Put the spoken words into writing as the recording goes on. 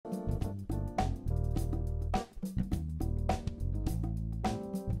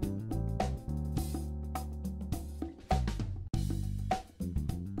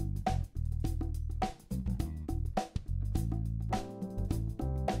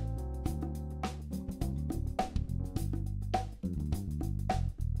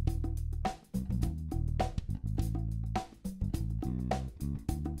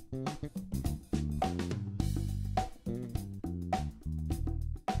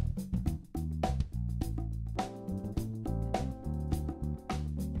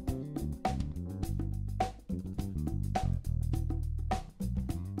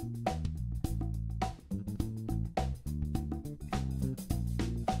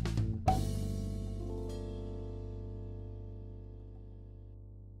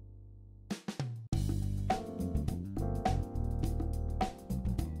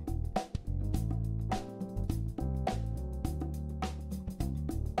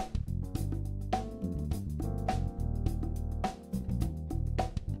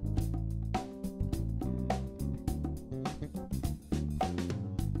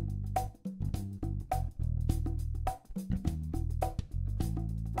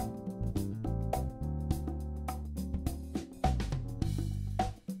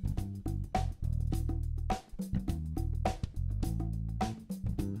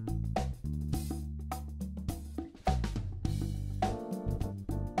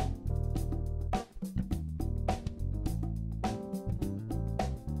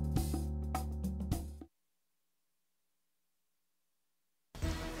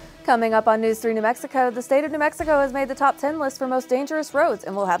Coming up on News 3 New Mexico, the state of New Mexico has made the top 10 list for most dangerous roads,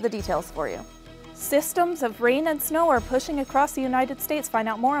 and we'll have the details for you. Systems of rain and snow are pushing across the United States. Find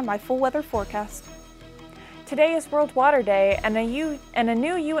out more on my full weather forecast. Today is World Water Day, and a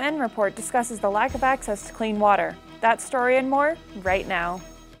new UN report discusses the lack of access to clean water. That story and more right now.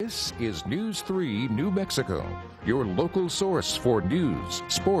 This is News 3 New Mexico, your local source for news,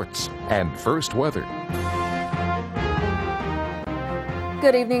 sports, and first weather.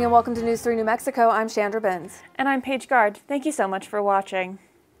 Good evening and welcome to News 3 New Mexico. I'm Chandra Benz. And I'm Paige Gard. Thank you so much for watching.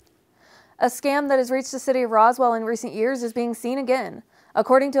 A scam that has reached the city of Roswell in recent years is being seen again.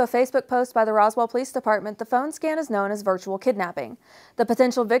 According to a Facebook post by the Roswell Police Department, the phone scam is known as virtual kidnapping. The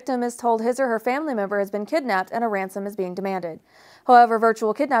potential victim is told his or her family member has been kidnapped and a ransom is being demanded. However,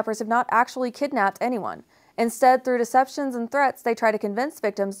 virtual kidnappers have not actually kidnapped anyone. Instead, through deceptions and threats, they try to convince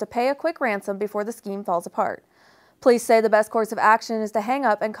victims to pay a quick ransom before the scheme falls apart. Police say the best course of action is to hang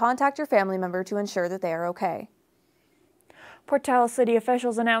up and contact your family member to ensure that they are okay. Portales City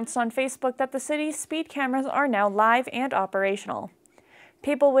officials announced on Facebook that the city's speed cameras are now live and operational.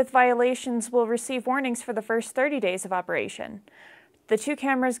 People with violations will receive warnings for the first 30 days of operation. The two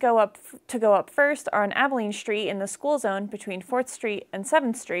cameras go up first are on Abilene Street in the school zone between 4th Street and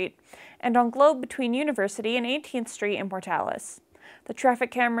 7th Street, and on Globe between University and 18th Street in Portales. The traffic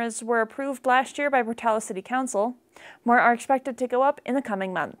cameras were approved last year by Portales City Council. More are expected to go up in the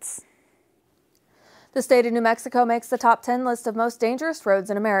coming months. The state of New Mexico makes the top 10 list of most dangerous roads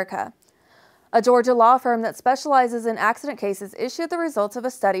in America. A Georgia law firm that specializes in accident cases issued the results of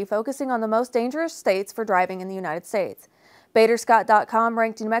a study focusing on the most dangerous states for driving in the United States. Baderscott.com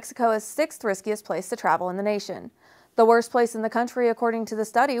ranked New Mexico as 6th riskiest place to travel in the nation. The worst place in the country, according to the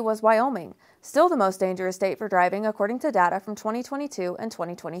study, was Wyoming, still the most dangerous state for driving according to data from 2022 and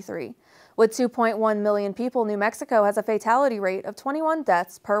 2023. With 2.1 million people, New Mexico has a fatality rate of 21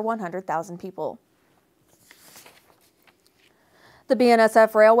 deaths per 100,000 people. The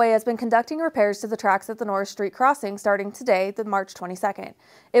BNSF Railway has been conducting repairs to the tracks at the Norris Street crossing starting today, March 22nd.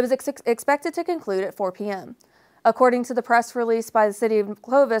 It was expected to conclude at 4 p.m. According to the press release by the City of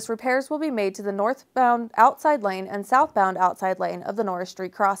Clovis, repairs will be made to the northbound outside lane and southbound outside lane of the Norris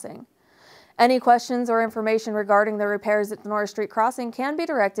Street crossing. Any questions or information regarding the repairs at the Norris Street crossing can be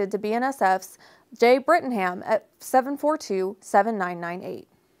directed to BNSF's Jay Brittenham at 742-7998.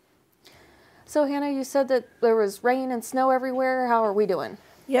 So, Hannah, you said that there was rain and snow everywhere. How are we doing?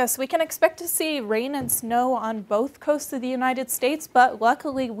 Yes, we can expect to see rain and snow on both coasts of the United States, but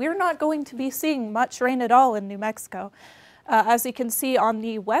luckily we're not going to be seeing much rain at all in New Mexico. As you can see on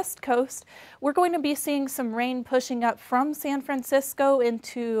the west coast, we're going to be seeing some rain pushing up from San Francisco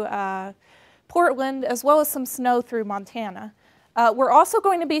into Portland, as well as some snow through Montana. We're also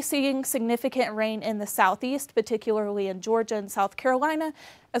going to be seeing significant rain in the southeast, particularly in Georgia and South Carolina,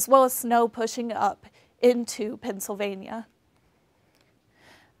 as well as snow pushing up into Pennsylvania.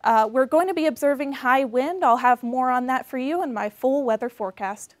 We're going to be observing high wind. I'll have more on that for you in my full weather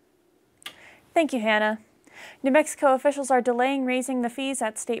forecast. Thank you, Hannah. New Mexico officials are delaying raising the fees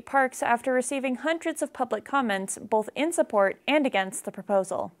at state parks after receiving hundreds of public comments, both in support and against the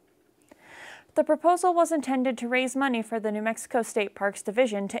proposal. The proposal was intended to raise money for the New Mexico State Parks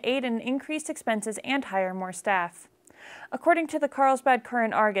Division to aid in increased expenses and hire more staff. According to the Carlsbad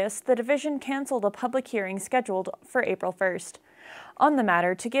Current-Argus, the division canceled a public hearing scheduled for April 1st. On the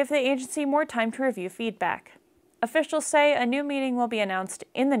matter to give the agency more time to review feedback. Officials say a new meeting will be announced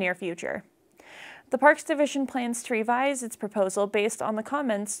in the near future. The Parks Division plans to revise its proposal based on the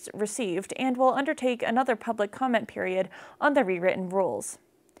comments received and will undertake another public comment period on the rewritten rules.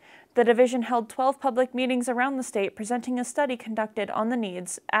 The division held 12 public meetings around the state presenting a study conducted on the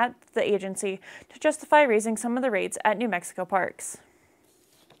needs at the agency to justify raising some of the rates at New Mexico parks.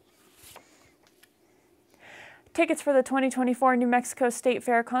 Tickets for the 2024 New Mexico State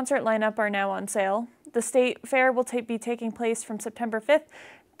Fair concert lineup are now on sale. The State Fair will be taking place from September 5th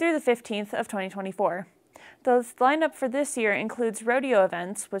through the 15th of 2024. The lineup for this year includes rodeo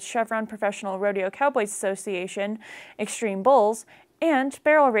events with Chevron Professional Rodeo Cowboys Association, Extreme Bulls, and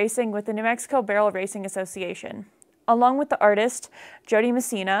barrel racing with the New Mexico Barrel Racing Association, along with the artist Jody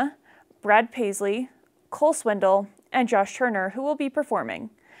Messina, Brad Paisley, Cole Swindle, and Josh Turner, who will be performing.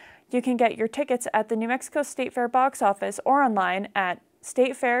 You can get your tickets at the New Mexico State Fair box office or online at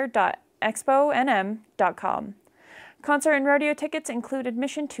statefair.exponm.com. Concert and rodeo tickets include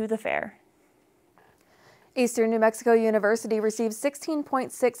admission to the fair. Eastern New Mexico University received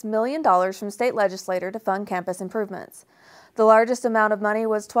 $16.6 million from state legislature to fund campus improvements. The largest amount of money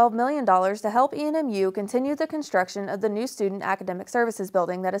was $12 million to help ENMU continue the construction of the new Student Academic Services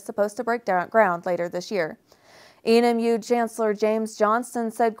building that is supposed to break ground later this year. ENMU Chancellor James Johnston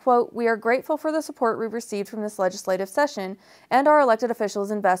said, quote, "We are grateful for the support we've received from this legislative session and our elected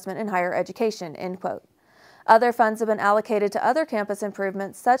officials' investment in higher education," end quote. Other funds have been allocated to other campus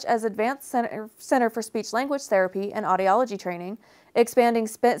improvements, such as Advanced Center for Speech-Language Therapy and Audiology Training, expanding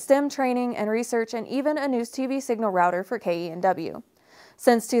STEM training and research, and even a news TV signal router for KENW.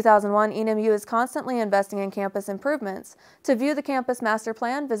 Since 2001, ENMU is constantly investing in campus improvements. To view the campus master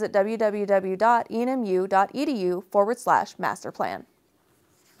plan, visit www.enmu.edu/masterplan.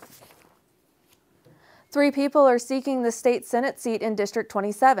 3 people are seeking the state Senate seat in District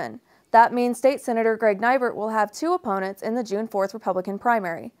 27. That means State Senator Greg Nybert will have 2 opponents in the June 4th Republican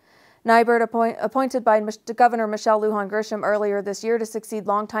primary. Nybert, appointed by Governor Michelle Lujan Grisham earlier this year to succeed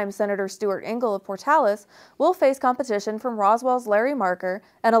longtime Senator Stuart Engel of Portales, will face competition from Roswell's Larry Marker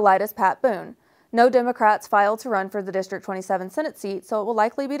and Elida's Pat Boone. No Democrats filed to run for the District 27 Senate seat, so it will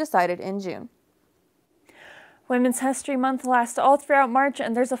likely be decided in June. Women's History Month lasts all throughout March,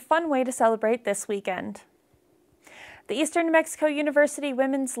 and there's a fun way to celebrate this weekend. The Eastern New Mexico University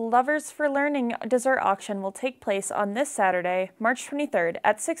Women's Lovers for Learning dessert auction will take place on this Saturday, March 23rd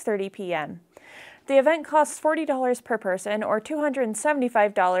at 6:30 p.m. The event costs $40 per person or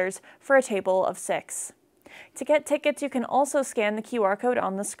 $275 for a table of 6. To get tickets, you can also scan the QR code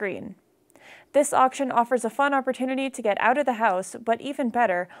on the screen. This auction offers a fun opportunity to get out of the house, but even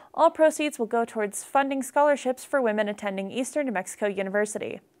better, all proceeds will go towards funding scholarships for women attending Eastern New Mexico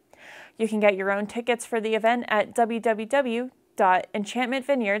University. You can get your own tickets for the event at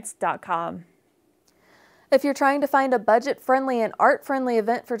www.enchantmentvineyards.com. If you're trying to find a budget-friendly and art-friendly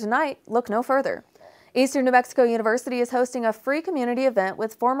event for tonight, look no further. Eastern New Mexico University is hosting a free community event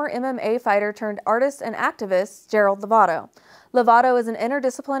with former MMA fighter turned artist and activist Gerald Lovato. Lovato is an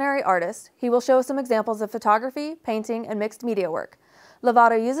interdisciplinary artist. He will show some examples of photography, painting, and mixed media work.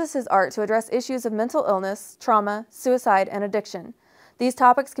 Lovato uses his art to address issues of mental illness, trauma, suicide, and addiction. These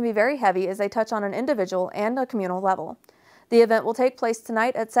topics can be very heavy as they touch on an individual and a communal level. The event will take place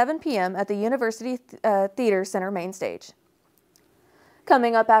tonight at 7 p.m. at the University Theater Center main stage.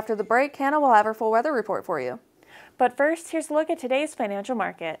 Coming up after the break, Hannah will have her full weather report for you. But first, here's a look at today's financial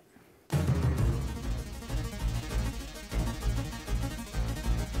market.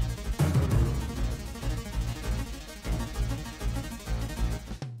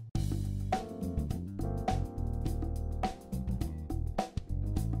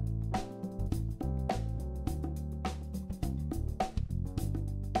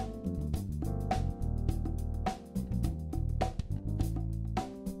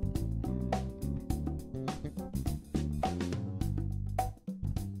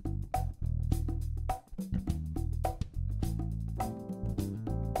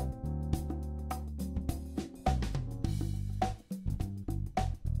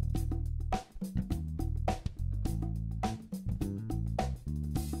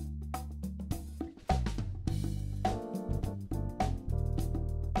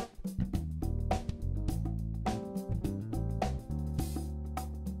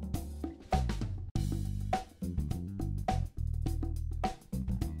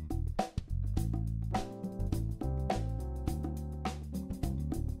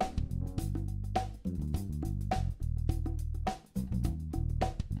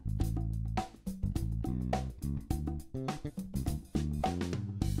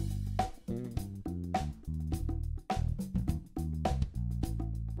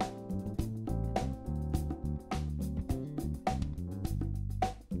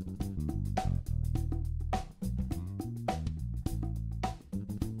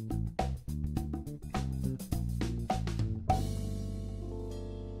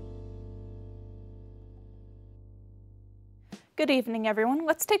 Good evening, everyone.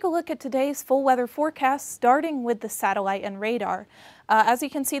 Let's take a look at today's full weather forecast, starting with the satellite and radar. As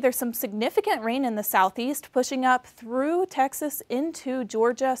you can see, there's some significant rain in the southeast, pushing up through Texas into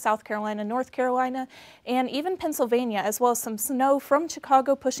Georgia, South Carolina, North Carolina, and even Pennsylvania, as well as some snow from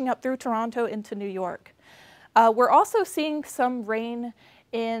Chicago pushing up through Toronto into New York. We're also seeing some rain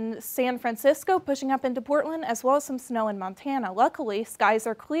in San Francisco, pushing up into Portland, as well as some snow in Montana. Luckily, skies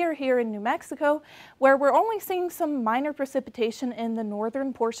are clear here in New Mexico, where we're only seeing some minor precipitation in the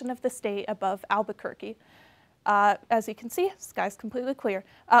northern portion of the state above Albuquerque. As you can see, sky's completely clear.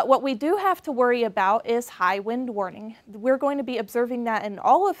 What we do have to worry about is high wind warning. We're going to be observing that in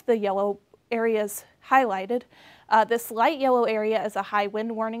all of the yellow areas highlighted. This light yellow area is a high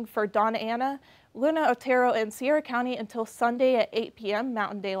wind warning for Donna Ana, Luna, Otero, and Sierra County until Sunday at 8 p.m.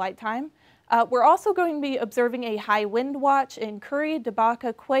 Mountain Daylight Time. We're also going to be observing a high wind watch in Curry,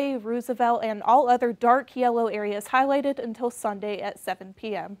 DeBaca, Quay, Roosevelt, and all other dark yellow areas highlighted until Sunday at 7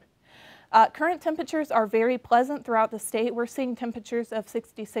 p.m. Current temperatures are very pleasant throughout the state. We're seeing temperatures of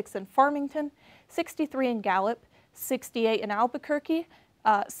 66 in Farmington, 63 in Gallup, 68 in Albuquerque,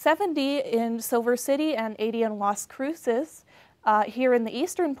 70 in Silver City, and 80 in Las Cruces. Here in the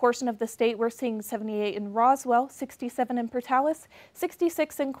eastern portion of the state, we're seeing 78 in Roswell, 67 in Portales,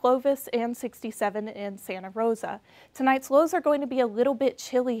 66 in Clovis, and 67 in Santa Rosa. Tonight's lows are going to be a little bit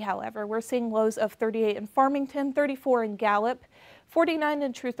chilly, however. We're seeing lows of 38 in Farmington, 34 in Gallup, 49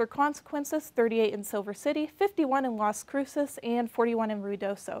 in Truth or Consequences, 38 in Silver City, 51 in Las Cruces, and 41 in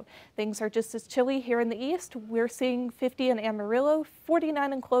Ruidoso. Things are just as chilly here in the east. We're seeing 50 in Amarillo,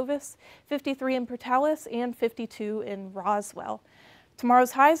 49 in Clovis, 53 in Portales, and 52 in Roswell.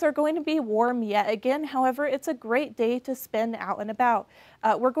 Tomorrow's highs are going to be warm yet again. However, it's a great day to spend out and about.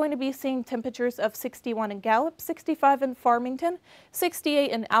 We're going to be seeing temperatures of 61 in Gallup, 65 in Farmington,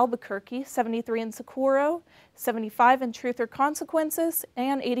 68 in Albuquerque, 73 in Socorro, 75 in Truth or Consequences,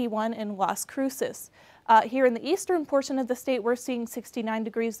 and 81 in Las Cruces. Here in the eastern portion of the state, we're seeing 69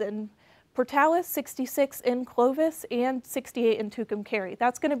 degrees in Portales, 66 in Clovis, and 68 in Tucumcari.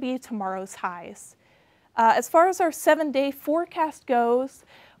 That's going to be tomorrow's highs. As far as our 7-day forecast goes,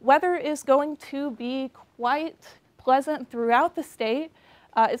 weather is going to be quite pleasant throughout the state.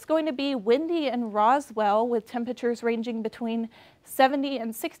 It's going to be windy in Roswell with temperatures ranging between 70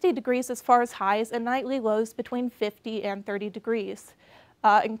 and 60 degrees as far as highs and nightly lows between 50 and 30 degrees.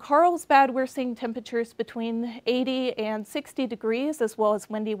 In Carlsbad, we're seeing temperatures between 80 and 60 degrees as well as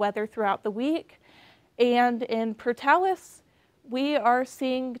windy weather throughout the week. And in Portales, we are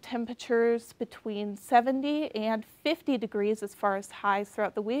seeing temperatures between 70 and 50 degrees as far as highs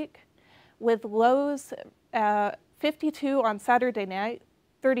throughout the week, with lows 52 on Saturday night,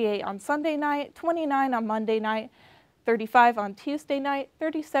 38 on Sunday night, 29 on Monday night, 35 on Tuesday night,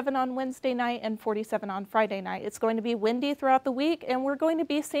 37 on Wednesday night, and 47 on Friday night. It's going to be windy throughout the week, and we're going to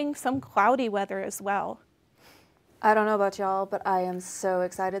be seeing some cloudy weather as well. I don't know about y'all, but I am so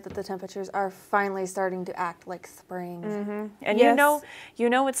excited that the temperatures are finally starting to act like spring. And yes. you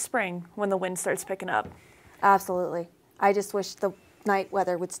know it's spring when the wind starts picking up. Absolutely. I just wish the night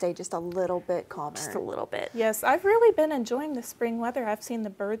weather would stay just a little bit calmer. Just a little bit. Yes, I've really been enjoying the spring weather. I've seen the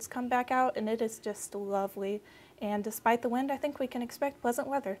birds come back out, and it is just lovely. And despite the wind, I think we can expect pleasant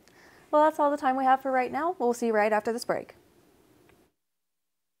weather. Well, that's all the time we have for right now. We'll see you right after this break.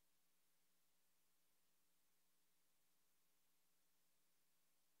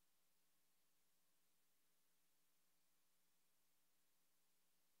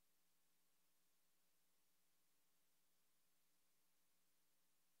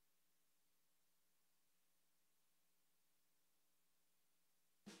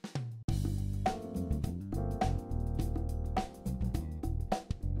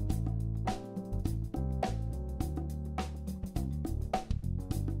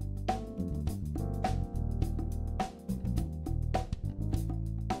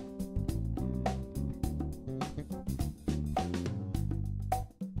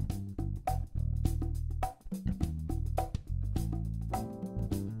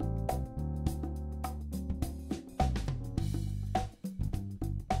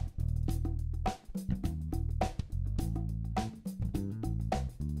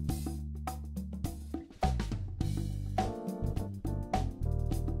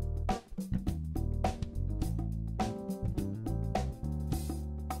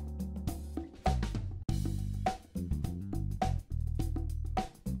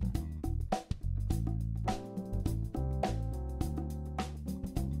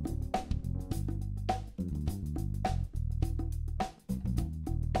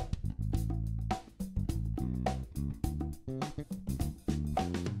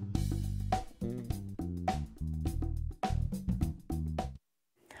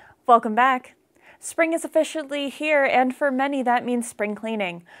 Welcome back. Spring is officially here, and for many that means spring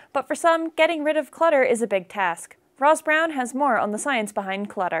cleaning. But for some, getting rid of clutter is a big task. Roz Brown has more on the science behind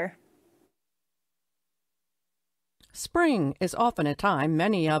clutter. Spring is often a time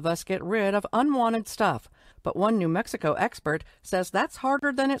many of us get rid of unwanted stuff, but one New Mexico expert says that's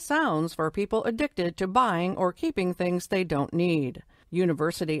harder than it sounds for people addicted to buying or keeping things they don't need.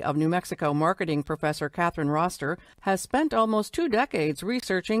 University of New Mexico marketing professor Catherine Roster has spent almost 2 decades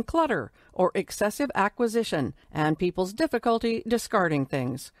researching clutter, or excessive acquisition, and people's difficulty discarding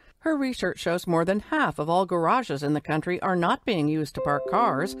things. Her research shows more than half of all garages in the country are not being used to park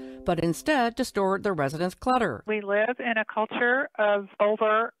cars, but instead to store the residents' clutter. We live in a culture of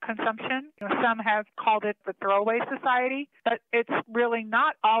overconsumption. Some have called it the throwaway society, but it's really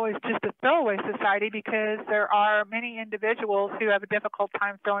not always just a throwaway society because there are many individuals who have a difficult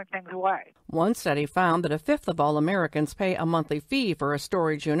time throwing things away. One study found that a fifth of all Americans pay a monthly fee for a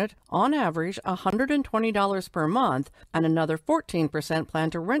storage unit, on average $120 per month, and another 14% plan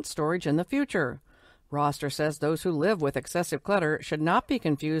to rent storage in the future. Roster says those who live with excessive clutter should not be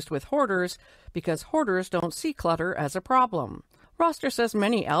confused with hoarders because hoarders don't see clutter as a problem. Roster says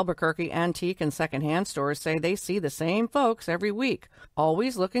many Albuquerque antique and secondhand stores say they see the same folks every week,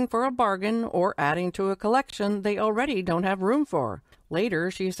 always looking for a bargain or adding to a collection they already don't have room for.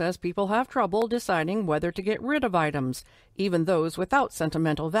 Later, she says people have trouble deciding whether to get rid of items, even those without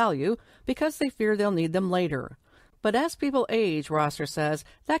sentimental value, because they fear they'll need them later. But as people age, Roster says,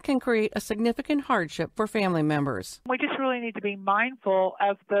 that can create a significant hardship for family members. We just really need to be mindful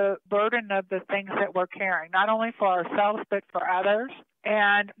of the burden of the things that we're carrying, not only for ourselves but for others,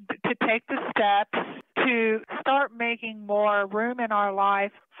 and to take the steps to start making more room in our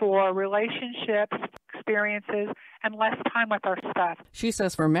life for relationships, experiences, and less time with our stuff. She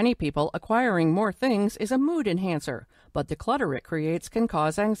says for many people, acquiring more things is a mood enhancer, but the clutter it creates can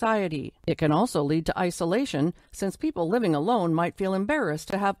cause anxiety. It can also lead to isolation, since people living alone might feel embarrassed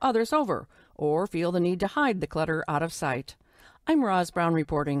to have others over, or feel the need to hide the clutter out of sight. I'm Roz Brown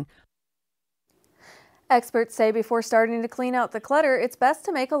reporting. Experts say before starting to clean out the clutter, it's best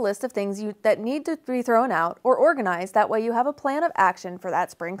to make a list of things that need to be thrown out or organized. That way you have a plan of action for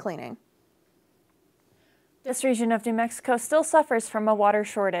that spring cleaning. This region of New Mexico still suffers from a water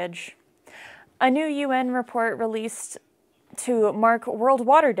shortage. A new UN report released to mark World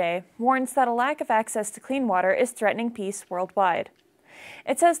Water Day warns that a lack of access to clean water is threatening peace worldwide.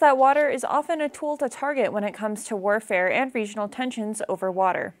 It says that water is often a tool to target when it comes to warfare and regional tensions over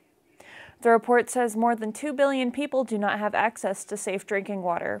water. The report says more than 2 billion people do not have access to safe drinking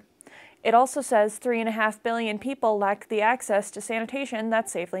water. It also says 3.5 billion people lack the access to sanitation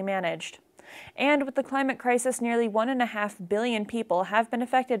that's safely managed. And with the climate crisis, nearly 1.5 billion people have been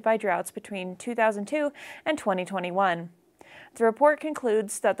affected by droughts between 2002 and 2021. The report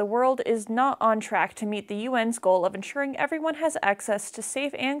concludes that the world is not on track to meet the UN's goal of ensuring everyone has access to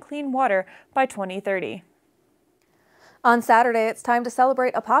safe and clean water by 2030. On Saturday, it's time to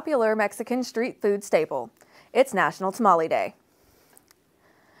celebrate a popular Mexican street food staple. It's National Tamale Day.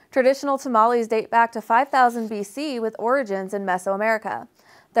 Traditional tamales date back to 5000 BC with origins in Mesoamerica.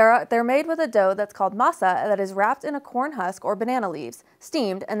 They're made with a dough that's called masa that is wrapped in a corn husk or banana leaves,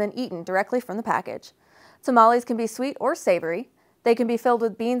 steamed, and then eaten directly from the package. Tamales can be sweet or savory. They can be filled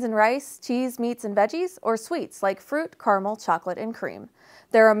with beans and rice, cheese, meats, and veggies, or sweets like fruit, caramel, chocolate, and cream.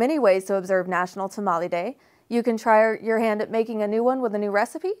 There are many ways to observe National Tamale Day. You can try your hand at making a new one with a new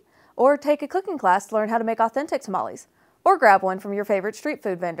recipe, or take a cooking class to learn how to make authentic tamales, or grab one from your favorite street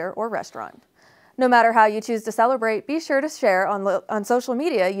food vendor or restaurant. No matter how you choose to celebrate, be sure to share on social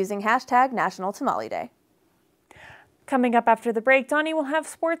media using hashtag National Tamale Day. Coming up after the break, Donnie will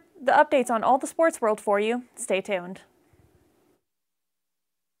have the updates on all the sports world for you. Stay tuned.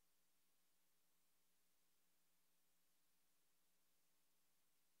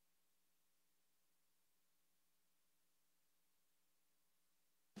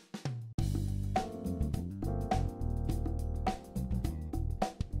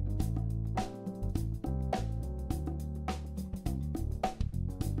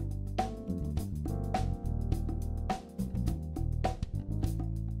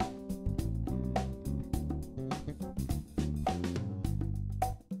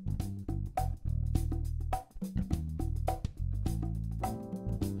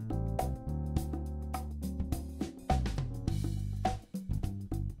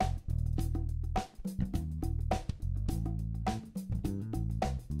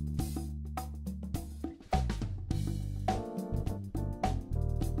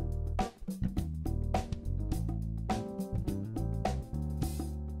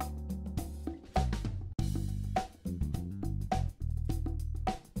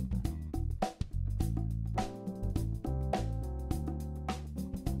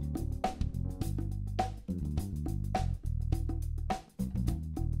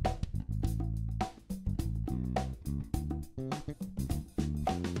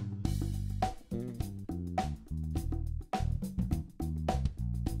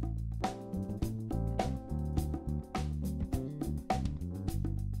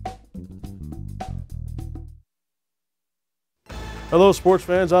 Hello sports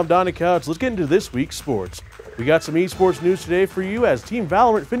fans, I'm Donnie Couch. Let's get into this week's sports. We got some esports news today for you as Team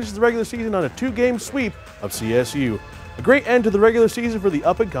Valorant finishes the regular season on a 2-game sweep of CSU. A great end to the regular season for the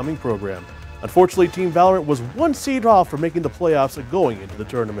up-and-coming program. Unfortunately, Team Valorant was 1 seed off from making the playoffs and going into the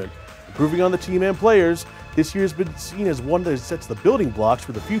tournament. Improving on the team and players, this year has been seen as one that sets the building blocks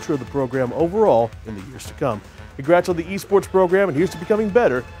for the future of the program overall in the years to come. Congrats on the esports program, and here's to becoming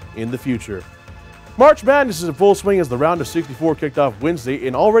better in the future. March Madness is in full swing as the round of 64 kicked off Wednesday,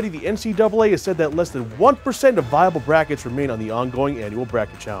 and already the NCAA has said that less than 1% of viable brackets remain on the ongoing annual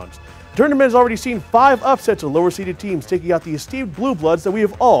bracket challenge. The tournament has already seen 5 upsets of lower-seeded teams, taking out the esteemed Blue Bloods that we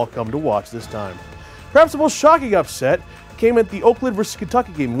have all come to watch this time. Perhaps the most shocking upset came at the Oakland vs.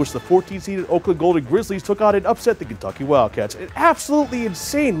 Kentucky game, in which the 14th-seeded Oakland Golden Grizzlies took on and upset the Kentucky Wildcats. An absolutely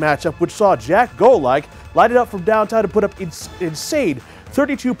insane matchup which saw Jack Golike light it up from downtown to put up insane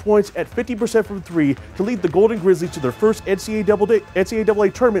 32 points at 50% from 3 to lead the Golden Grizzlies to their first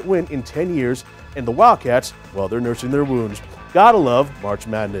NCAA tournament win in 10 years, and the Wildcats, well, they're nursing their wounds. Gotta love March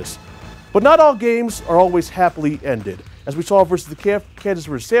Madness. But not all games are always happily ended. As we saw versus the Kansas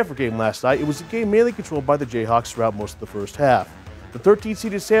vs. Stanford game last night, it was a game mainly controlled by the Jayhawks throughout most of the first half. The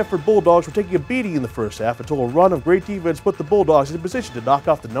 13th-seeded Stanford Bulldogs were taking a beating in the first half until a run of great defense put the Bulldogs in position to knock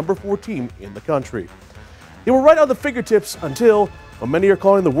off the number 4 team in the country. They were right on the fingertips until what many are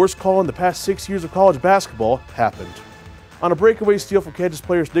calling the worst call in the past 6 years of college basketball happened. On a breakaway steal from Kansas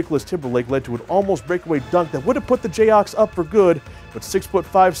players Nicholas Timberlake led to an almost breakaway dunk that would have put the Jayhawks up for good, but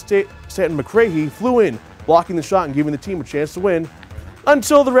 6'5" Stanton McCrahy flew in, blocking the shot and giving the team a chance to win,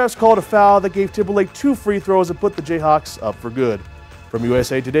 until the refs called a foul that gave Timberlake 2 free throws and put the Jayhawks up for good. From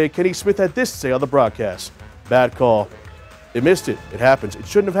USA Today, Kenny Smith had this to say on the broadcast: "Bad call. They missed it. It happens. It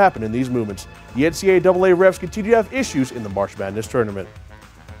shouldn't have happened in these movements. The NCAA refs continue to have issues in the March Madness tournament."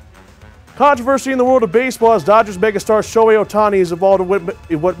 Controversy in the world of baseball as Dodgers megastar Shohei Ohtani is involved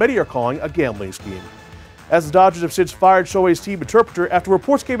in what many are calling a gambling scheme. As the Dodgers have since fired Shohei's team interpreter after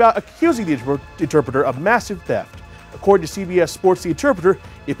reports came out accusing the interpreter of massive theft. According to CBS Sports, the interpreter,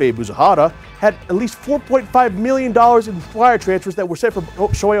 Ippei Mizuhara, had at least $4.5 million in wire transfers that were sent from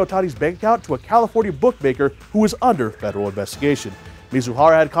Shohei Ohtani's bank account to a California bookmaker who was under federal investigation.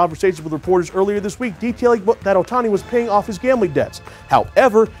 Mizuhara had conversations with reporters earlier this week detailing that Ohtani was paying off his gambling debts.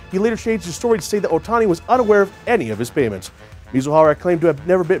 However, he later changed his story to say that Ohtani was unaware of any of his payments. Mizuhara claimed to have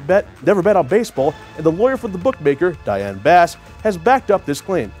never bet on baseball, and the lawyer for the bookmaker, Diane Bass, has backed up this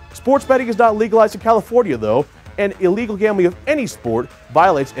claim. Sports betting is not legalized in California, though, and illegal gambling of any sport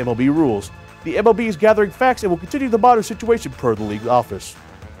violates MLB rules. The MLB is gathering facts and will continue to monitor the situation per the league office.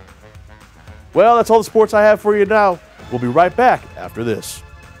 Well, that's all the sports I have for you now. We'll be right back after this.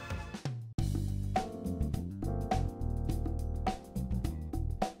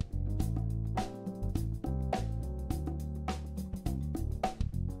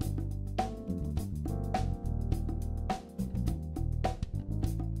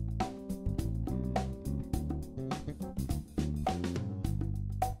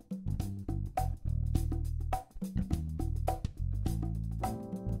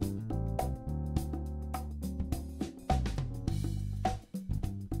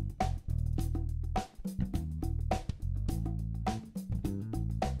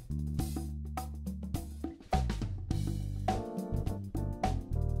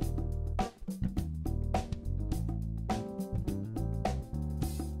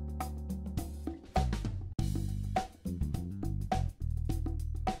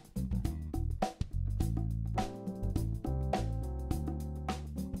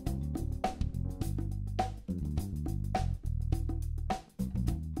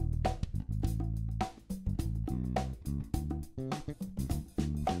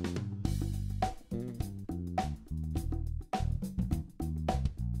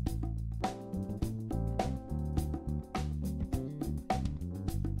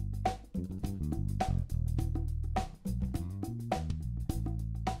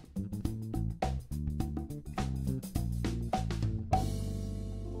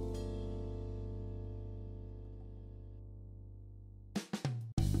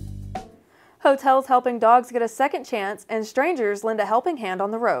 Hotels helping dogs get a second chance, and strangers lend a helping hand on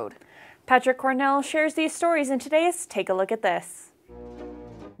the road. Patrick Cornell shares these stories in today's Take a Look at This.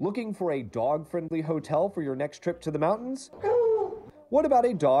 Looking for a dog-friendly hotel for your next trip to the mountains? What about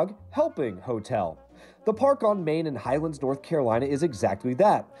a dog helping hotel? The Park on Main in Highlands, North Carolina is exactly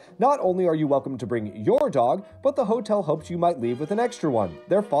that. Not only are you welcome to bring your dog, but the hotel hopes you might leave with an extra one,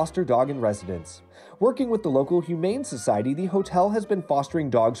 their foster dog in residence. Working with the local Humane Society, the hotel has been fostering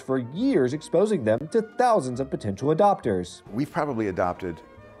dogs for years, exposing them to thousands of potential adopters. We've probably adopted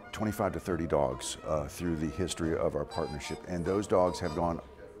 25 to 30 dogs through the history of our partnership, and those dogs have gone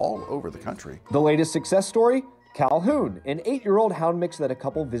all over the country. The latest success story? Calhoun, an 8-year-old hound mix that a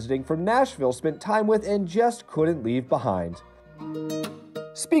couple visiting from Nashville spent time with and just couldn't leave behind.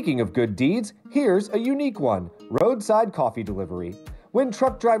 Speaking of good deeds, here's a unique one: roadside coffee delivery. When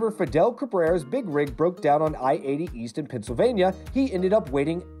truck driver Fidel Cabrera's big rig broke down on I-80 East in Pennsylvania, he ended up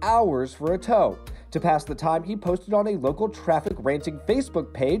waiting hours for a tow. To pass the time, he posted on a local traffic ranting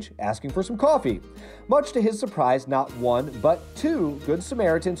Facebook page asking for some coffee. Much to his surprise, not one, but two Good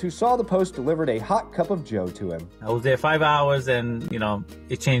Samaritans who saw the post delivered a hot cup of joe to him. I was there 5 hours and,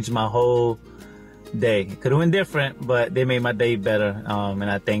 it changed my whole day. It could have been different, but they made my day better, and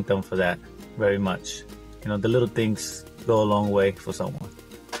I thank them for that very much. The little things go a long way for someone.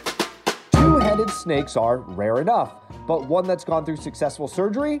 Two-headed snakes are rare enough, but one that's gone through successful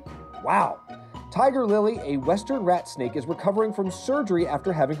surgery? Wow! Tiger Lily, a western rat snake, is recovering from surgery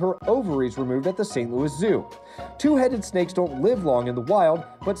after having her ovaries removed at the St. Louis Zoo. Two-headed snakes don't live long in the wild,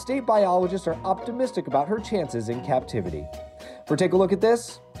 but state biologists are optimistic about her chances in captivity. For Take a Look at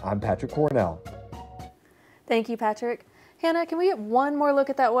This, I'm Patrick Cornell. Thank you, Patrick. Hannah, can we get one more look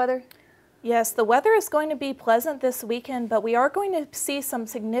at that weather? Yes, the weather is going to be pleasant this weekend, but we are going to see some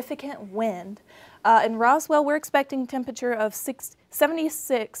significant wind. In Roswell, we're expecting temperature of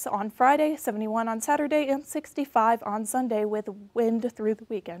 76 on Friday, 71 on Saturday, and 65 on Sunday with wind through the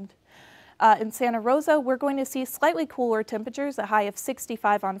weekend. In Santa Rosa, we're going to see slightly cooler temperatures, a high of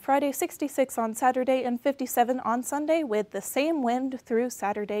 65 on Friday, 66 on Saturday, and 57 on Sunday with the same wind through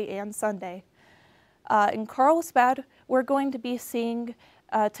Saturday and Sunday. In Carlsbad, we're going to be seeing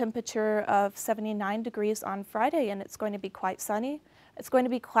a temperature of 79 degrees on Friday, and it's going to be quite sunny. It's going to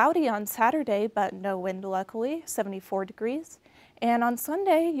be cloudy on Saturday, but no wind luckily, 74 degrees. And on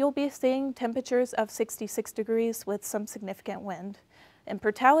Sunday, you'll be seeing temperatures of 66 degrees with some significant wind. In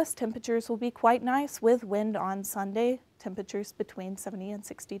Portales, temperatures will be quite nice with wind on Sunday, temperatures between 70 and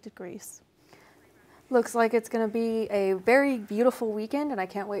 60 degrees. Looks like it's going to be a very beautiful weekend, and I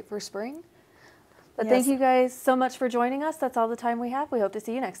can't wait for spring. But Yes. Thank you guys so much for joining us. That's all the time we have. We hope to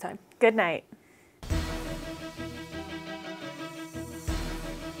see you next time. Good night.